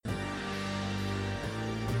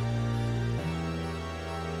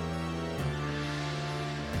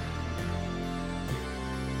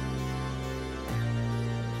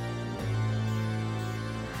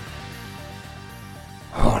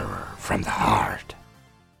from the Heart.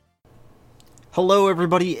 Hello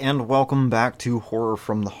everybody and welcome back to Horror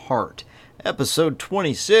from the Heart, episode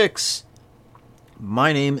 26.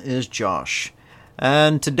 My name is Josh,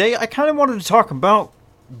 and today I kind of wanted to talk about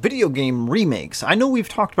video game remakes. I know we've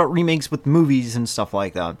talked about remakes with movies and stuff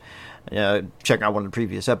like that. Check out one of the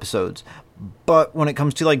previous episodes. But when it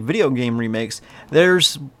comes to like video game remakes,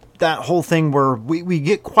 there's that whole thing where we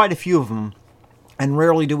get quite a few of them, and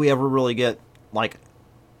rarely do we ever really get like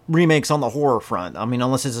remakes on the horror front. I mean,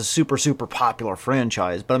 unless it's a super popular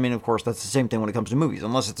franchise. But I mean, of course, that's the same thing when it comes to movies.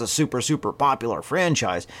 Unless it's a super popular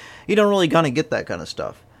franchise, you don't really gonna get that kind of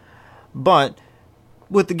stuff. But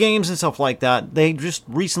with the games and stuff like that, they just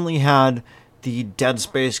recently had the Dead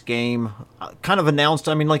Space game kind of announced.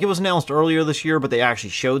 I mean, like, it was announced earlier this year, but they actually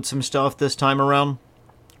showed some stuff this time around,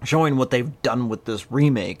 showing what they've done with this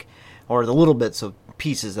remake, or the little bits of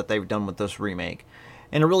pieces that they've done with this remake.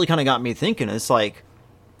 And it really kind of got me thinking. It's like,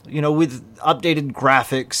 you know, with updated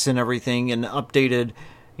graphics and everything, and updated,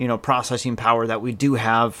 you know, processing power that we do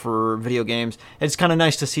have for video games, it's kind of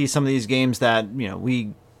nice to see some of these games that, you know,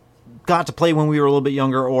 we got to play when we were a little bit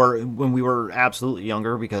younger, or when we were absolutely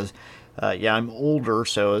younger, because I'm older,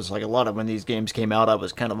 so it's like a lot of when these games came out, I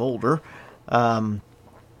was kind of older. And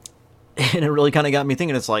it really kind of got me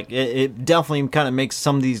thinking. It's like, it definitely kind of makes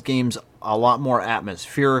some of these games a lot more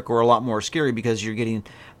atmospheric, or a lot more scary, because you're getting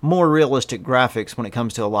more realistic graphics when it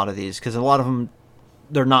comes to a lot of these. Because a lot of them,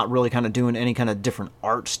 they're not really kind of doing any kind of different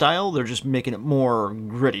art style. They're just making it more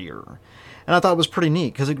grittier. And I thought it was pretty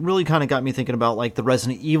neat, because it really kind of got me thinking about like the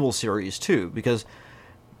Resident Evil series too, because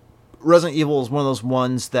Resident Evil is one of those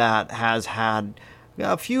ones that has had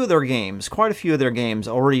quite a few of their games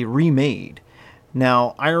already remade.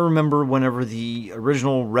 Now, I remember whenever the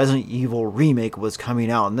original Resident Evil remake was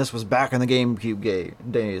coming out, and this was back in the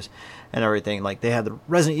GameCube days and everything. Like, they had the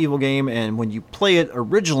Resident Evil game, and when you play it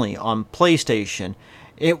originally on PlayStation,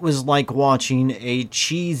 it was like watching a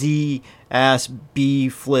cheesy-ass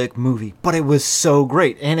B-flick movie. But it was so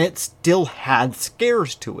great, and it still had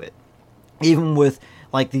scares to it. Even with,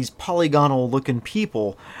 like, these polygonal-looking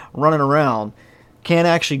people running around, can't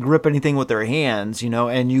actually grip anything with their hands, you know,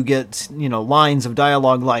 and you get, you know, lines of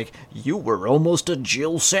dialogue like, "You were almost a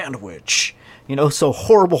Jill sandwich." You know, so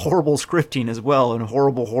horrible scripting as well, and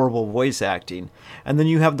horrible voice acting. And then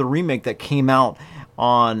you have the remake that came out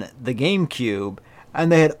on the GameCube,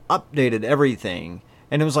 and they had updated everything.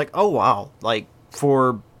 And it was like, oh wow, like,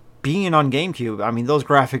 for being on GameCube, I mean, those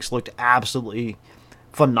graphics looked absolutely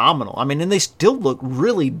phenomenal. I mean, and they still look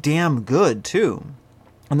really damn good too.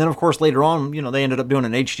 And then, of course, later on, you know, they ended up doing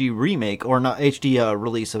an HD remake, or not HD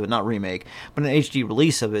release of it, not remake, but an HD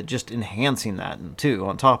release of it, just enhancing that too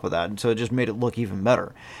on top of that. And so it just made it look even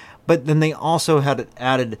better. But then they also had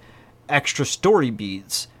added extra story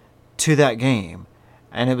beats to that game.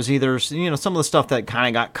 And it was either, you know, some of the stuff that kind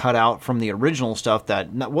of got cut out from the original stuff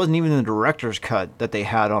that wasn't even the director's cut that they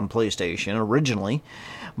had on PlayStation originally,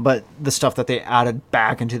 but the stuff that they added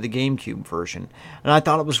back into the GameCube version. And I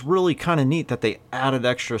thought it was really kind of neat that they added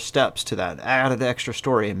extra steps to that, added extra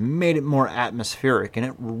story, and made it more atmospheric. And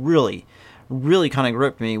it really kind of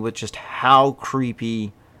gripped me with just how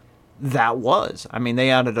creepy that was. I mean,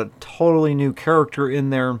 they added a totally new character in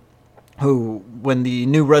there, who, when the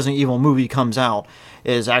new Resident Evil movie comes out,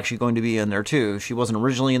 is actually going to be in there too. She wasn't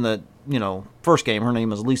originally in the, you know, first game. Her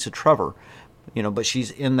name was Lisa Trevor, you know, but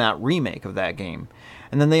she's in that remake of that game.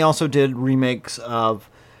 And then they also did remakes of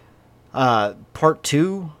Part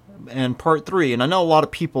 2 and Part 3. And I know a lot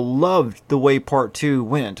of people loved the way Part 2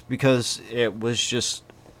 went, because it was just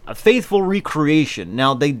a faithful recreation.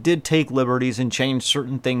 Now, they did take liberties and change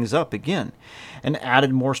certain things up again, and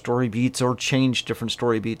added more story beats, or changed different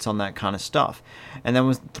story beats on that kind of stuff. And then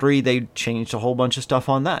with 3, they changed a whole bunch of stuff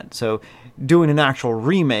on that. So doing an actual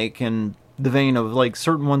remake in the vein of like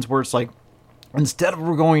certain ones where it's like, instead of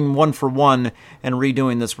we're going one for one and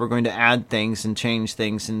redoing this, we're going to add things and change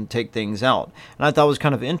things and take things out. And I thought it was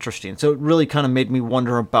kind of interesting. So it really kind of made me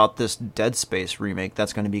wonder about this Dead Space remake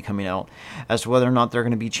that's going to be coming out, as to whether or not they're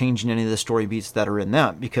going to be changing any of the story beats that are in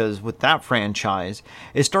that. Because with that franchise,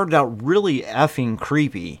 it started out really effing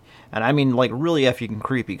creepy. And I mean, like, really effing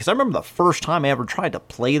creepy. Because I remember the first time I ever tried to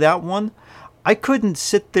play that one, I couldn't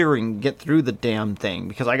sit there and get through the damn thing,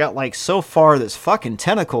 because I got like so far, this fucking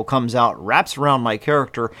tentacle comes out, wraps around my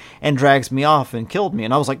character, and drags me off and killed me.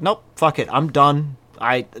 And I was like, nope, fuck it, I'm done.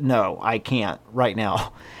 No, I can't right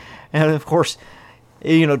now. And of course,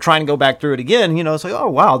 you know, trying to go back through it again, you know, it's like,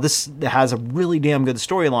 oh wow, this has a really damn good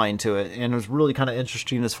storyline to it. And it was really kind of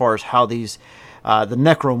interesting as far as how these, the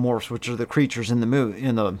necromorphs, which are the creatures in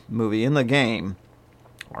the game,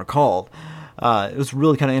 are called. It was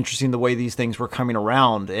really kind of interesting the way these things were coming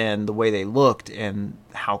around and the way they looked and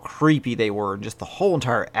how creepy they were and just the whole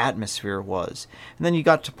entire atmosphere was. And then you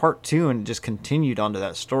got to part 2 and it just continued onto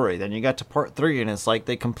that story. Then you got to part 3 and it's like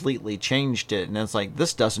they completely changed it. And it's like,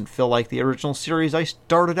 this doesn't feel like the original series I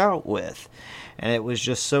started out with. And it was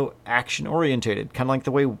just so action orientated, kind of like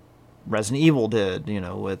the way Resident Evil did,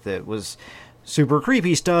 with it was super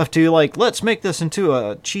creepy stuff to like, let's make this into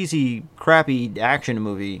a cheesy, crappy action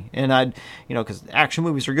movie. And because action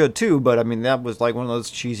movies are good too, but I mean, that was like one of those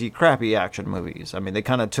cheesy, crappy action movies. I mean, they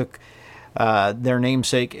kind of took their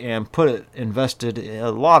namesake and invested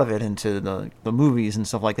a lot of it into the movies and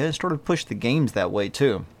stuff like that. It started to push the games that way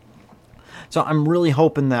too. So I'm really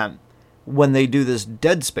hoping that when they do this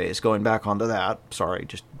Dead Space, going back onto that,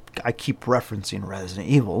 I keep referencing Resident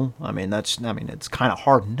Evil. It's kind of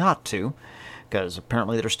hard not to, because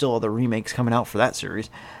apparently there's still other remakes coming out for that series.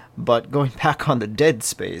 But going back on the Dead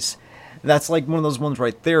Space, that's like one of those ones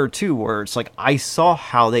right there too, where it's like I saw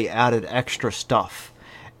how they added extra stuff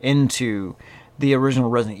into the original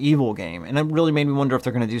Resident Evil game, and it really made me wonder if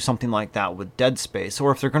they're going to do something like that with Dead Space,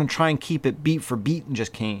 or if they're going to try and keep it beat for beat and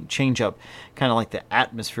just change up kind of like the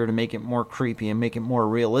atmosphere to make it more creepy and make it more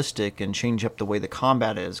realistic and change up the way the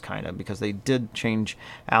combat is, kind of, because they did change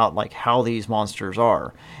out like how these monsters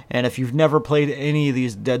are. And if you've never played any of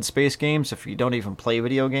these Dead Space games, if you don't even play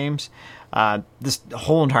video games, this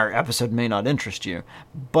whole entire episode may not interest you.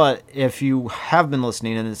 But if you have been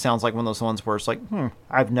listening and it sounds like one of those ones where it's like,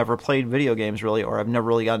 I've never played video games really, or I've never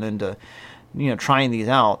really gotten into, trying these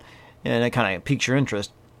out, and it kind of piques your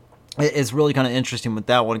interest, it's really kind of interesting with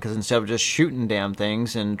that one, because instead of just shooting damn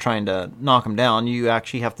things and trying to knock them down, you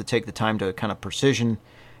actually have to take the time to kind of precision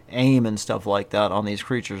aim and stuff like that on these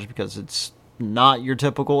creatures, because it's not your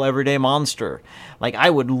typical everyday monster. Like, I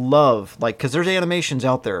would love, because there's animations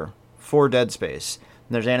out there for Dead Space.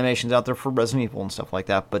 There's animations out there for Resident Evil and stuff like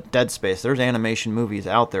that, but Dead Space, there's animation movies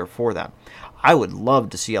out there for that. I would love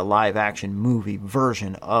to see a live-action movie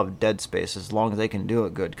version of Dead Space, as long as they can do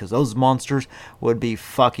it good, because those monsters would be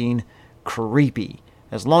fucking creepy.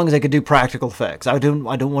 As long as they could do practical effects. I don't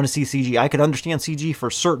want to see CG. I could understand CG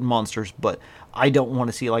for certain monsters, but I don't want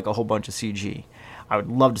to see like a whole bunch of CG. I would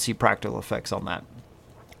love to see practical effects on that.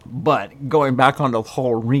 But going back on the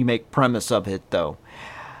whole remake premise of it, though,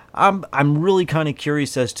 I'm really kind of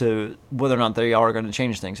curious as to whether or not they are going to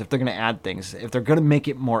change things, if they're going to add things, if they're going to make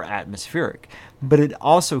it more atmospheric. But it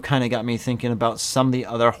also kind of got me thinking about some of the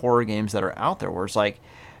other horror games that are out there, where it's like,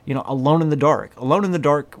 Alone in the Dark. Alone in the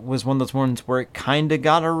Dark was one of those ones where it kind of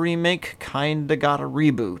got a remake, kind of got a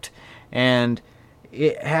reboot. And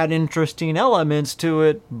it had interesting elements to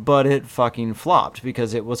it, but it fucking flopped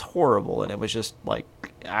because it was horrible. And it was just like,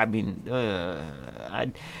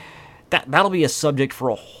 that'll be a subject for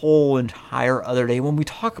a whole entire other day when we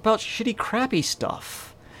talk about shitty, crappy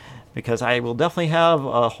stuff. Because I will definitely have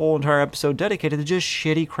a whole entire episode dedicated to just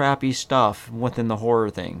shitty, crappy stuff within the horror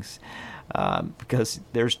things. Because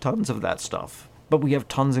there's tons of that stuff. But we have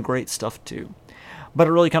tons of great stuff too. But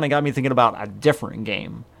it really kind of got me thinking about a different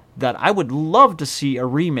game that I would love to see a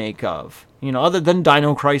remake of. Other than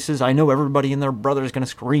Dino Crisis. I know everybody and their brother is going to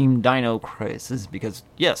scream Dino Crisis, because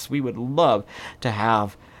yes, we would love to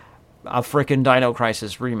have a frickin' Dino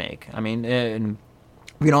Crisis remake. I mean, and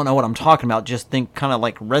if you don't know what I'm talking about, just think kind of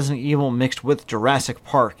like Resident Evil mixed with Jurassic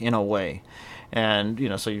Park in a way. And,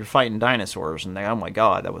 so you're fighting dinosaurs, and oh my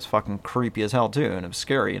god, that was fucking creepy as hell too, and it was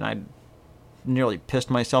scary, and I nearly pissed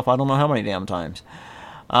myself I don't know how many damn times.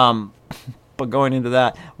 But going into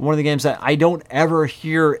that, one of the games that I don't ever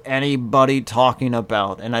hear anybody talking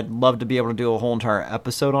about, and I'd love to be able to do a whole entire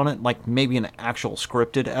episode on it, like maybe an actual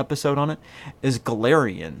scripted episode on it, is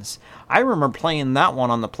Galerians. I remember playing that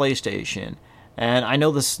one on the PlayStation, and I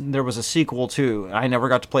know there was a sequel too. I never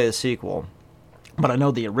got to play the sequel, but I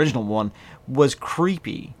know the original one was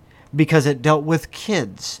creepy because it dealt with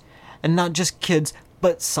kids, and not just kids,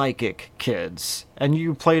 but psychic kids. And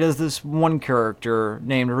you played as this one character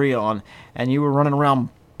named Rion, and you were running around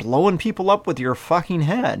blowing people up with your fucking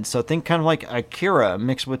head. So think kind of like Akira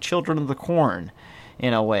mixed with Children of the Corn,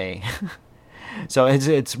 in a way. So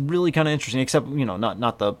it's really kind of interesting, except,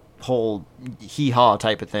 not the whole hee-haw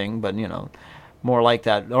type of thing, but, more like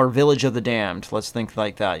that. Or Village of the Damned, let's think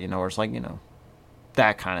like that, where it's like,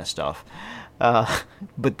 that kind of stuff.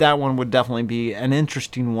 But that one would definitely be an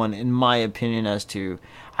interesting one, in my opinion, as to,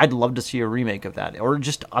 I'd love to see a remake of that, or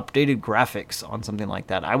just updated graphics on something like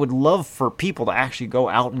that. I would love for people to actually go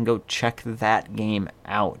out and go check that game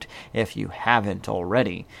out, if you haven't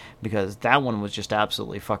already, because that one was just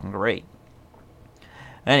absolutely fucking great.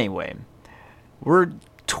 Anyway, we're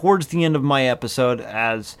towards the end of my episode.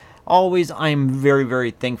 As always, I'm very,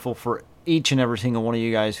 very thankful for each and every single one of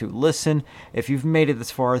you guys who listen. If you've made it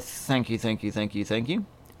this far, thank you, thank you, thank you, thank you.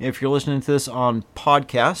 If you're listening to this on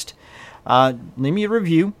podcast, leave me a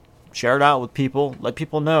review, share it out with people, let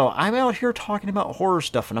people know I'm out here talking about horror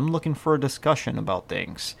stuff and I'm looking for a discussion about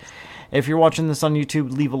things. If you're watching this on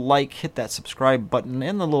YouTube, leave a like, hit that subscribe button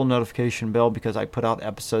and the little notification bell because I put out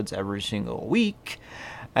episodes every single week,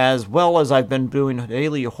 as well as I've been doing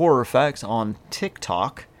daily horror facts on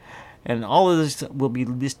TikTok. And all of this will be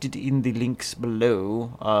listed in the links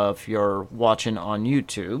below if you're watching on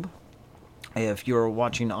YouTube. If you're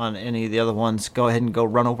watching on any of the other ones, go ahead and go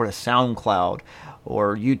run over to SoundCloud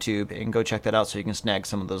or YouTube and go check that out so you can snag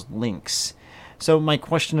some of those links. So my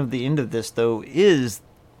question of the end of this, though, is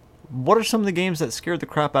what are some of the games that scared the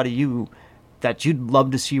crap out of you that you'd love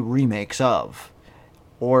to see remakes of?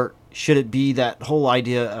 Or should it be that whole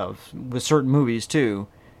idea of, with certain movies too,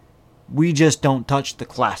 we just don't touch the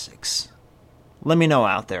classics? Let me know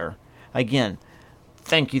out there. Again,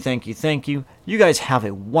 thank you, thank you, thank you. You guys have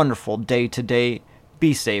a wonderful day today.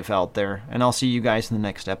 Be safe out there, and I'll see you guys in the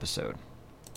next episode.